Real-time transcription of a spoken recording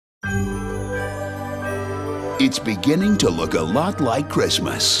It's beginning to look a lot like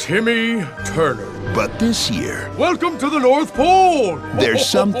Christmas. Timmy Turner. But this year, Welcome to the North Pole! there's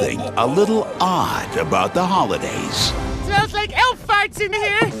something a little odd about the holidays. Smells like elf farts in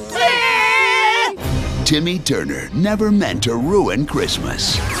here. Timmy Turner never meant to ruin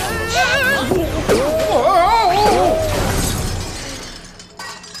Christmas.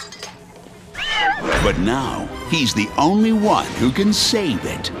 But now, he's the only one who can save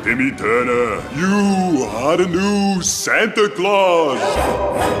it. Timmy Turner, you are the new Santa Claus!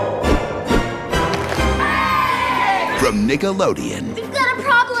 From Nickelodeon, We've got a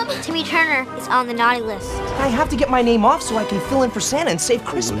problem. Timmy Turner is on the naughty list. I have to get my name off so I can fill in for Santa and save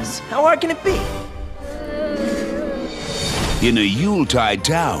Christmas. How hard can it be? in a Yuletide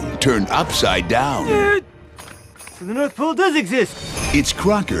town turned upside down. So the North Pole does exist. It's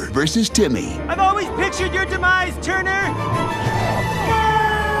Crocker versus Timmy. I've always pictured your demise, Turner.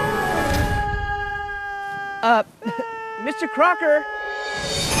 Mr. Crocker.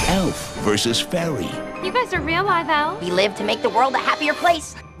 Elf versus Fairy. You guys are real live elves? We live to make the world a happier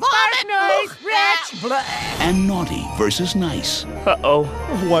place. Vomit noise, wretch! And Naughty versus Nice. Uh-oh.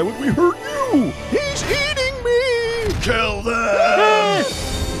 Why would we hurt you? He's eating me! Kill them!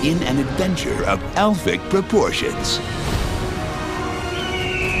 In an adventure of elfic proportions.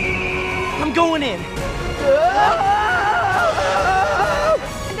 I'm going in. And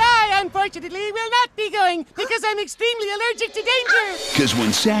I, unfortunately, will not be going because I'm extremely allergic to danger. Because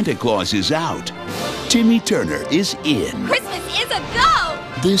when Santa Claus is out, Timmy Turner is in. Christmas is a go!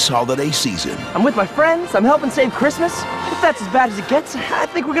 This holiday season. I'm with my friends. I'm helping save Christmas. If that's as bad as it gets, I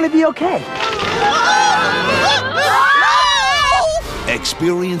think we're gonna be okay.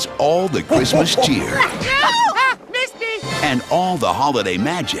 Experience all the Christmas cheer Missed me! and all the holiday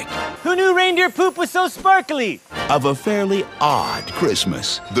magic Who knew reindeer poop was so sparkly? of a fairly odd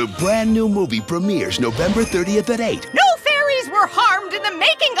Christmas. The brand new movie premieres November 30th at 8. No fairies were harmed in the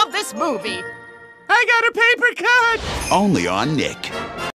making of this movie. I got a paper cut! Only on Nick.